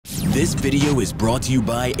This video is brought to you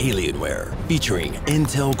by Alienware, featuring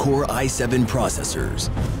Intel Core i7 processors.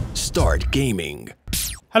 Start gaming.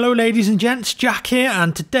 Hello ladies and gents, Jack here,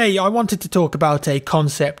 and today I wanted to talk about a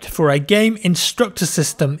concept for a game instructor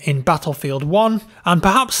system in Battlefield 1, and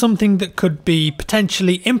perhaps something that could be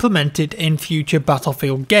potentially implemented in future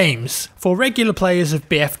Battlefield games. For regular players of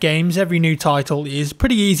BF games, every new title is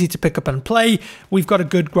pretty easy to pick up and play. We've got a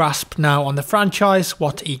good grasp now on the franchise,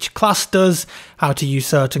 what each class does, how to use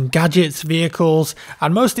certain gadgets, vehicles,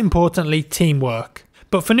 and most importantly, teamwork.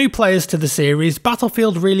 But for new players to the series,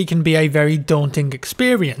 Battlefield really can be a very daunting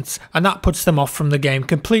experience, and that puts them off from the game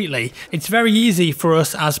completely. It's very easy for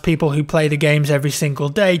us as people who play the games every single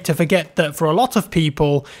day to forget that for a lot of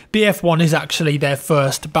people, BF1 is actually their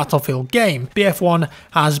first Battlefield game. BF1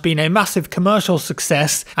 has been a massive commercial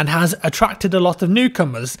success and has attracted a lot of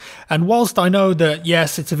newcomers, and whilst I know that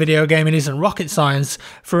yes, it's a video game and isn't rocket science,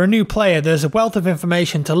 for a new player there's a wealth of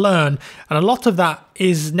information to learn, and a lot of that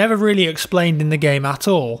is never really explained in the game at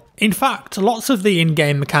all. In fact, lots of the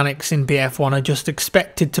in-game mechanics in BF1 are just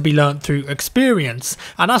expected to be learnt through experience,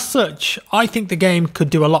 and as such, I think the game could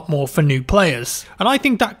do a lot more for new players. And I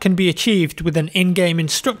think that can be achieved with an in-game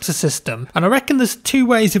instructor system, and I reckon there's two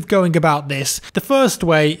ways of going about this. The first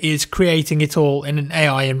way is creating it all in an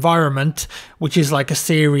AI environment, which is like a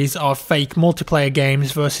series of fake multiplayer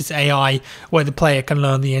games versus AI where the player can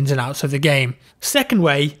learn the ins and outs of the game. Second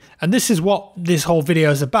way, and this is what this whole video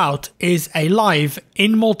is about, is a live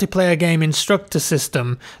in-multiplayer game instructor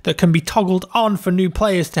system that can be toggled on for new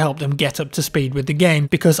players to help them get up to speed with the game,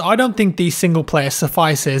 because I don't think the single player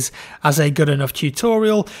suffices as a good enough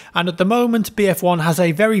tutorial, and at the moment BF1 has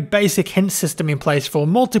a very basic hint system in place for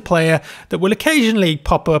multiplayer that will occasionally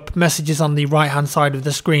pop up messages on the right hand side of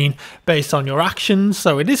the screen based on your actions,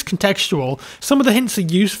 so it is contextual. Some of the hints are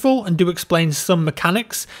useful and do explain some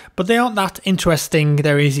mechanics, but they aren't that interesting,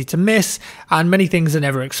 they're easy to miss, and many things are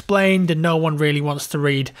never explained, and no one really wants to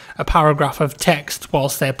read a paragraph of text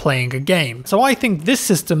whilst they're playing a game. So I think this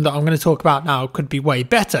system that I'm going to talk about now could be way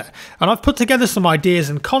better, and I've put together some ideas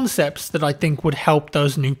and concepts that I think would help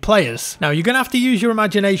those new players. Now you're going to have to use your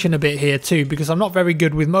imagination a bit here too, because I'm not very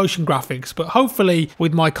good with motion graphics, but hopefully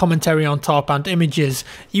with my commentary on top and images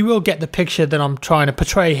you will get the picture that I'm trying to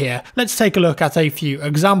portray here. Let's take a look at a few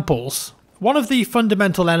examples. One of the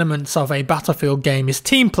fundamental elements of a Battlefield game is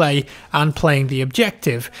team play and playing the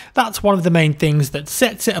objective. That's one of the main things that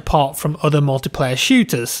sets it apart from other multiplayer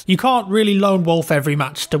shooters. You can't really lone wolf every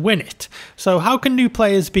match to win it. So how can new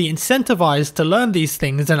players be incentivized to learn these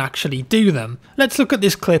things and actually do them? Let's look at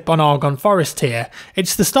this clip on Argonne Forest here.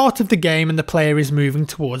 It's the start of the game and the player is moving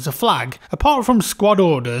towards a flag. Apart from squad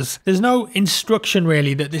orders, there's no instruction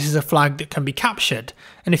really that this is a flag that can be captured,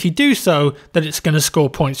 and if you do so, that it's going to score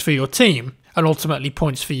points for your team, and ultimately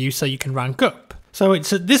points for you so you can rank up. So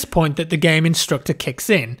it's at this point that the game instructor kicks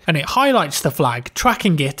in, and it highlights the flag,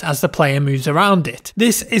 tracking it as the player moves around it.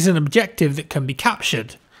 This is an objective that can be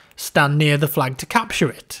captured. Stand near the flag to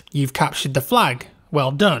capture it. You've captured the flag.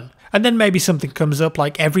 Well done. And then maybe something comes up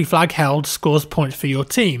like every flag held scores points for your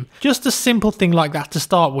team. Just a simple thing like that to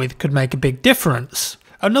start with could make a big difference.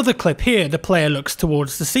 Another clip here, the player looks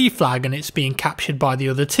towards the C flag and it's being captured by the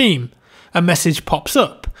other team. A message pops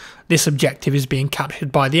up. This objective is being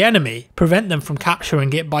captured by the enemy. Prevent them from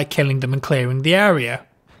capturing it by killing them and clearing the area.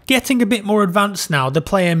 Getting a bit more advanced now, the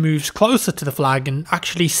player moves closer to the flag and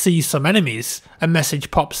actually sees some enemies. A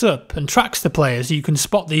message pops up and tracks the players. You can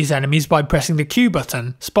spot these enemies by pressing the Q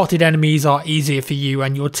button. Spotted enemies are easier for you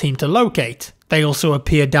and your team to locate. They also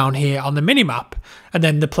appear down here on the minimap, and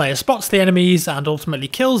then the player spots the enemies and ultimately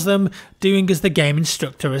kills them, doing as the game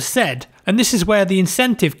instructor has said. And this is where the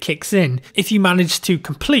incentive kicks in. If you manage to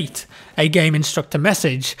complete a game instructor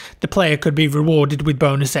message, the player could be rewarded with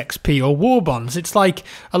bonus XP or war bonds. It's like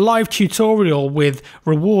a live tutorial with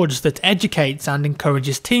rewards that educates and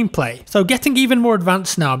encourages team play. So getting even more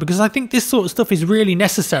advanced now, because I think this sort of stuff is really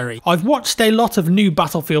necessary. I've watched a lot of new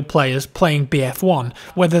Battlefield players playing BF1,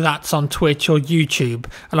 whether that's on Twitch or YouTube,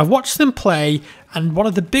 and I've watched them play, and one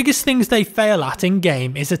of the biggest things they fail at in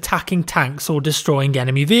game is attacking tanks or destroying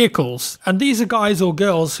enemy vehicles. And these are guys or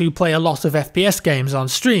girls who play a lot of FPS games on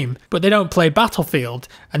stream, but they don't play Battlefield,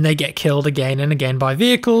 and they get killed again and again by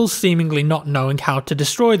vehicles, seemingly not knowing how to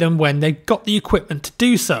destroy them when they've got the equipment to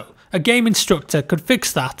do so. A game instructor could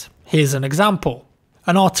fix that. Here's an example.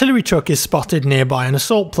 An artillery truck is spotted nearby an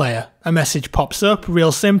assault player. A message pops up,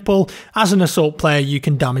 real simple. As an assault player you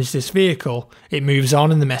can damage this vehicle. It moves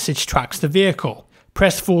on and the message tracks the vehicle.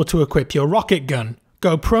 Press 4 to equip your rocket gun.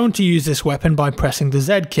 Go prone to use this weapon by pressing the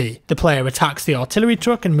Z key. The player attacks the artillery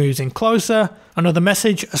truck and moves in closer. Another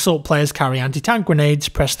message, assault players carry anti-tank grenades,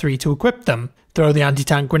 press 3 to equip them. Throw the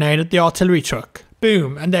anti-tank grenade at the artillery truck.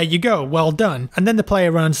 Boom, and there you go, well done. And then the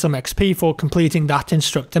player earns some XP for completing that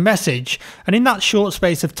instructor message. And in that short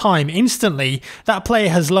space of time, instantly, that player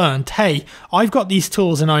has learned, hey, I've got these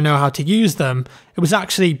tools and I know how to use them. It was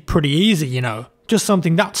actually pretty easy, you know. Just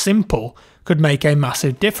something that simple could make a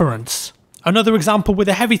massive difference. Another example with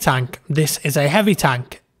a heavy tank. This is a heavy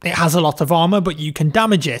tank. It has a lot of armor, but you can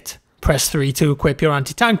damage it. Press 3 to equip your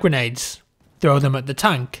anti-tank grenades. Throw them at the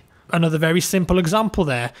tank. Another very simple example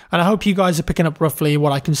there, and I hope you guys are picking up roughly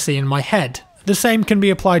what I can see in my head. The same can be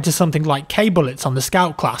applied to something like K-bullets on the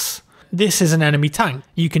scout class. This is an enemy tank.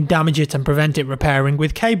 You can damage it and prevent it repairing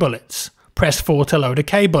with K-bullets. Press 4 to load a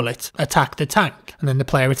K-bullet, attack the tank, and then the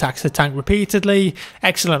player attacks the tank repeatedly.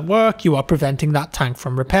 Excellent work, you are preventing that tank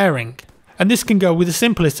from repairing. And this can go with the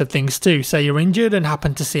simplest of things too. Say you're injured and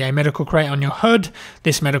happen to see a medical crate on your HUD.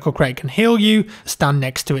 This medical crate can heal you. Stand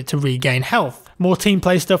next to it to regain health. More team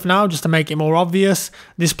play stuff now just to make it more obvious.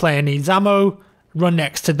 This player needs ammo. Run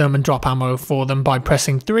next to them and drop ammo for them by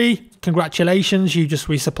pressing 3. Congratulations, you just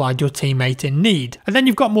resupplied your teammate in need. And then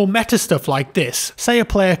you've got more meta stuff like this. Say a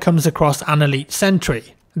player comes across an elite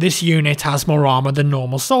sentry. This unit has more armor than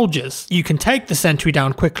normal soldiers. You can take the sentry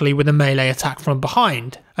down quickly with a melee attack from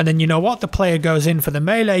behind. And then you know what, the player goes in for the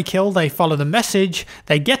melee kill, they follow the message,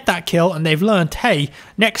 they get that kill and they've learned, hey,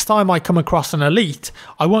 next time I come across an elite,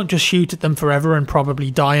 I won't just shoot at them forever and probably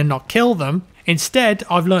die and not kill them. Instead,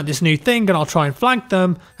 I've learnt this new thing and I'll try and flank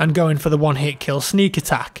them and go in for the one hit kill sneak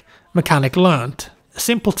attack. Mechanic learnt.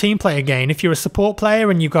 Simple team play again. If you're a support player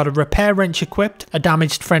and you've got a repair wrench equipped, a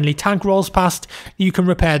damaged friendly tank rolls past, you can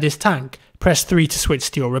repair this tank. Press 3 to switch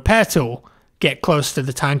to your repair tool. Get close to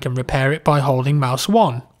the tank and repair it by holding mouse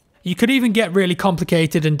 1. You could even get really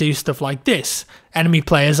complicated and do stuff like this. Enemy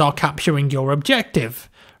players are capturing your objective.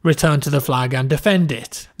 Return to the flag and defend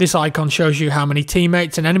it. This icon shows you how many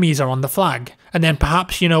teammates and enemies are on the flag. And then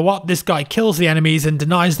perhaps, you know what, this guy kills the enemies and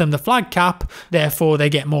denies them the flag cap, therefore they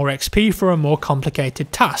get more XP for a more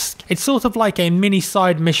complicated task. It's sort of like a mini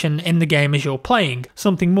side mission in the game as you're playing,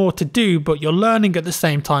 something more to do but you're learning at the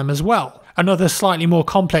same time as well. Another slightly more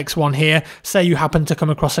complex one here, say you happen to come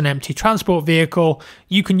across an empty transport vehicle,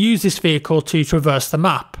 you can use this vehicle to traverse the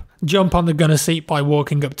map. Jump on the gunner seat by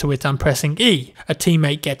walking up to it and pressing E. A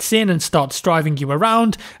teammate gets in and starts driving you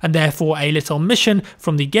around, and therefore a little mission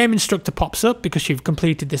from the game instructor pops up because you've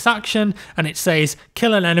completed this action, and it says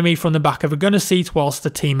kill an enemy from the back of a gunner seat whilst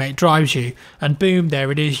the teammate drives you. And boom,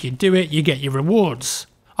 there it is, you do it, you get your rewards.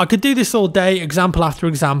 I could do this all day, example after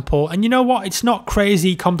example, and you know what, it's not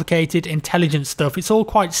crazy, complicated, intelligent stuff, it's all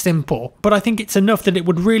quite simple, but I think it's enough that it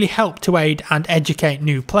would really help to aid and educate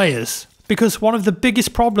new players. Because one of the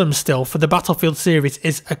biggest problems still for the Battlefield series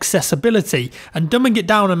is accessibility, and dumbing it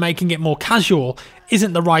down and making it more casual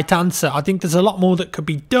isn't the right answer. I think there's a lot more that could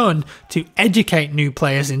be done to educate new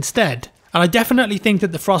players instead. And I definitely think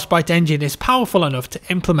that the Frostbite engine is powerful enough to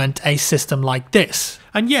implement a system like this.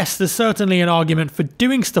 And yes, there's certainly an argument for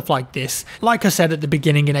doing stuff like this, like I said at the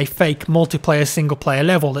beginning, in a fake multiplayer single player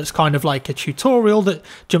level that's kind of like a tutorial that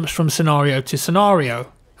jumps from scenario to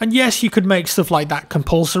scenario. And yes, you could make stuff like that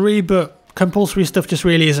compulsory, but compulsory stuff just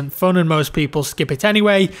really isn't fun and most people skip it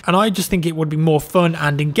anyway, and I just think it would be more fun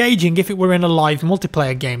and engaging if it were in a live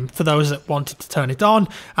multiplayer game for those that wanted to turn it on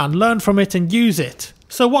and learn from it and use it.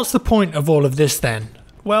 So what's the point of all of this then?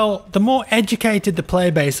 Well, the more educated the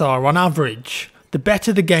player base are on average, the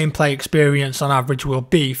better the gameplay experience on average will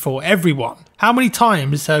be for everyone. How many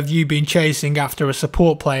times have you been chasing after a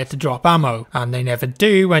support player to drop ammo, and they never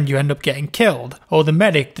do and you end up getting killed? Or the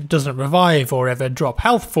medic that doesn't revive or ever drop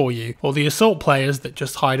health for you? Or the assault players that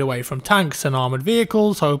just hide away from tanks and armoured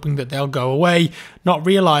vehicles hoping that they'll go away, not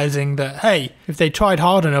realising that, hey, if they tried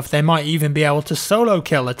hard enough they might even be able to solo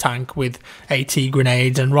kill a tank with AT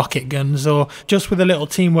grenades and rocket guns, or just with a little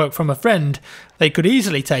teamwork from a friend, they could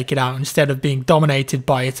easily take it out instead of being dominated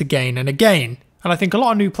by it again and again. And I think a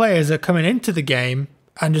lot of new players are coming into the game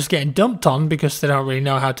and just getting dumped on because they don't really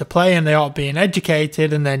know how to play and they aren't being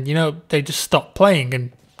educated, and then, you know, they just stop playing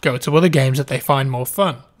and go to other games that they find more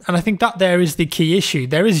fun. And I think that there is the key issue.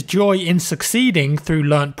 There is joy in succeeding through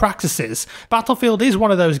learnt practices. Battlefield is one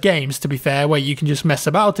of those games, to be fair, where you can just mess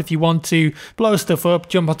about if you want to, blow stuff up,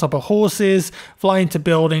 jump on top of horses, fly into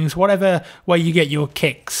buildings, whatever, where you get your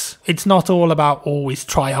kicks. It's not all about always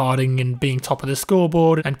tryharding and being top of the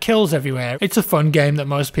scoreboard and kills everywhere. It's a fun game that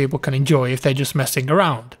most people can enjoy if they're just messing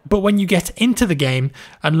around. But when you get into the game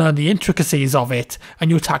and learn the intricacies of it, and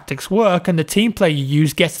your tactics work, and the team play you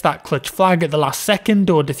use gets that clutch flag at the last second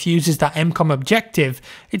or diffuses that MCOM objective,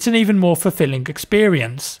 it's an even more fulfilling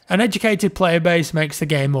experience. An educated player base makes the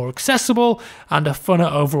game more accessible and a funner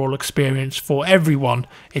overall experience for everyone,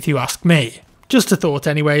 if you ask me. Just a thought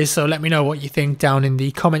anyways, so let me know what you think down in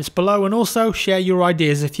the comments below, and also share your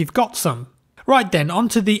ideas if you've got some. Right then, on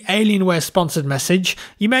to the Alienware sponsored message.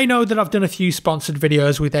 You may know that I've done a few sponsored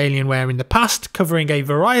videos with Alienware in the past, covering a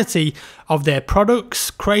variety of their products,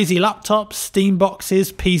 crazy laptops, Steam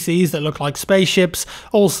boxes, PCs that look like spaceships,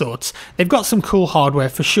 all sorts. They've got some cool hardware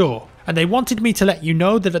for sure. And they wanted me to let you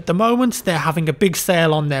know that at the moment they're having a big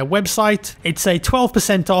sale on their website. It's a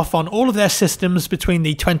 12% off on all of their systems between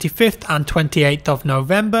the 25th and 28th of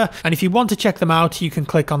November, and if you want to check them out you can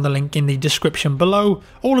click on the link in the description below.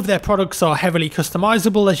 All of their products are heavily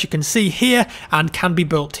customizable, as you can see here, and can be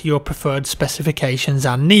built to your preferred specifications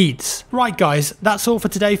and needs. Right guys, that's all for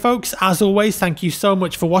today folks. As always, thank you so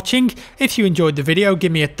much for watching. If you enjoyed the video,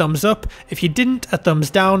 give me a thumbs up. If you didn't, a thumbs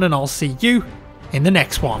down, and I'll see you in the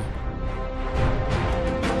next one.